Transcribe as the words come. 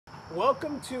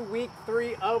Welcome to week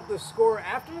 3 of The Score.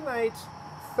 After tonight,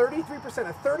 33%,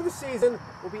 a third of the season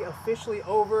will be officially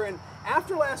over. And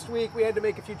after last week, we had to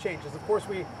make a few changes. Of course,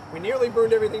 we nearly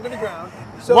burned everything to the ground.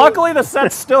 So luckily, the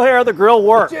set's still here. The grill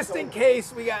works. Just in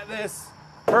case, we got this.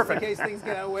 Perfect. Just in case things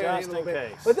get out of the way a little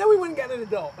bit. Case. But then we went and got an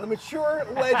adult, a mature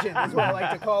legend is what I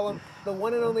like to call him. The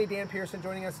one and only Dan Pearson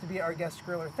joining us to be our guest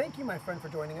griller. Thank you, my friend, for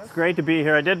joining us. It's great to be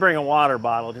here. I did bring a water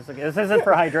bottle. Just this isn't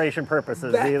for hydration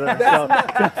purposes either.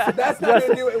 That's not going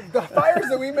to do it. The fires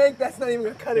that we make, that's not even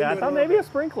going to cut into it. I thought maybe a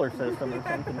sprinkler system or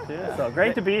something too. So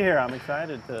great to be here. I'm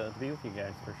excited to be with you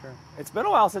guys for sure. It's been a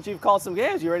while since you've called some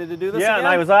games. You ready to do this again? And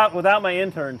I was out without my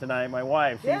intern tonight, my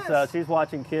wife. She's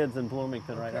watching kids in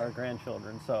Bloomington right now, our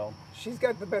grandchildren. So she's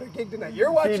got the better gig tonight.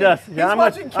 You're watching. She does. Yeah, I'm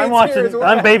watching kids I'm watching. here as well.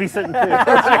 I'm babysitting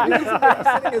too. She's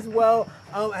babysitting as well.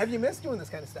 Have you missed doing this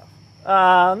kind of stuff?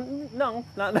 No,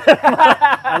 not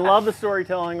that. I love the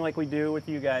storytelling like we do with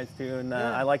you guys too, and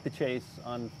I like the chase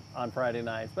on Friday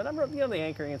nights. But I'm, the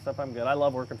anchoring and stuff, I'm good. I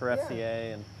love working for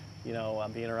FCA and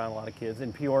I'm being around a lot of kids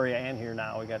in Peoria and here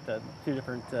now. We got two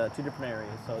different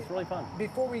areas, so it's really fun.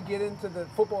 Before we get into the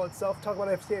football itself, talk about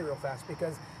FCA real fast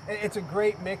because it's a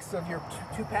great mix of your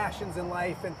two passions in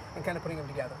life and kind of putting them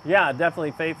together. Yeah,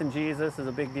 definitely. Faith in Jesus is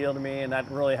a big deal to me, and that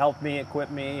really helped me, equip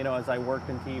me, as I worked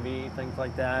in TV, things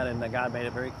like that. And God made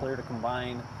it very clear to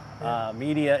combine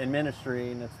media and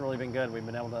ministry, and it's really been good. We've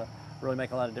been able to really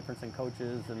make a lot of difference in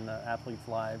coaches and athletes'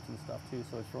 lives and stuff too,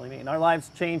 so it's really neat. And our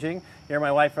lives changing. Here,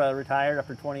 my wife retired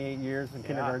after 28 years in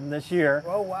kindergarten this year.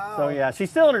 Oh, wow. So yeah, she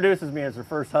still introduces me as her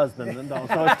first husband,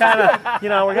 so it's kind of,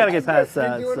 we're gonna get past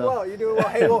that. You're doing well. You're doing well.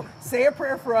 Hey, well, say a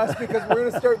prayer for us because we're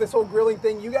gonna start this whole grilling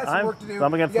thing. You got some work to do. So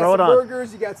I'm gonna you throw got it some on.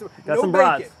 Burgers. You got some. Got no some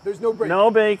bacon. brats. There's no bacon. No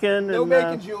bacon. No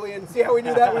bacon, Julian. See how we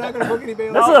do that? We're not gonna book any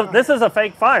bacon. This is a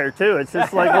fake fire too. It's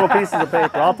just like little pieces of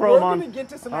paper. I'll throw them on. We're gonna get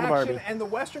to some on action, Barbie. and the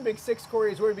Western Big Six,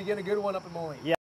 Kory, is where we begin a good one up in Moline. Yeah.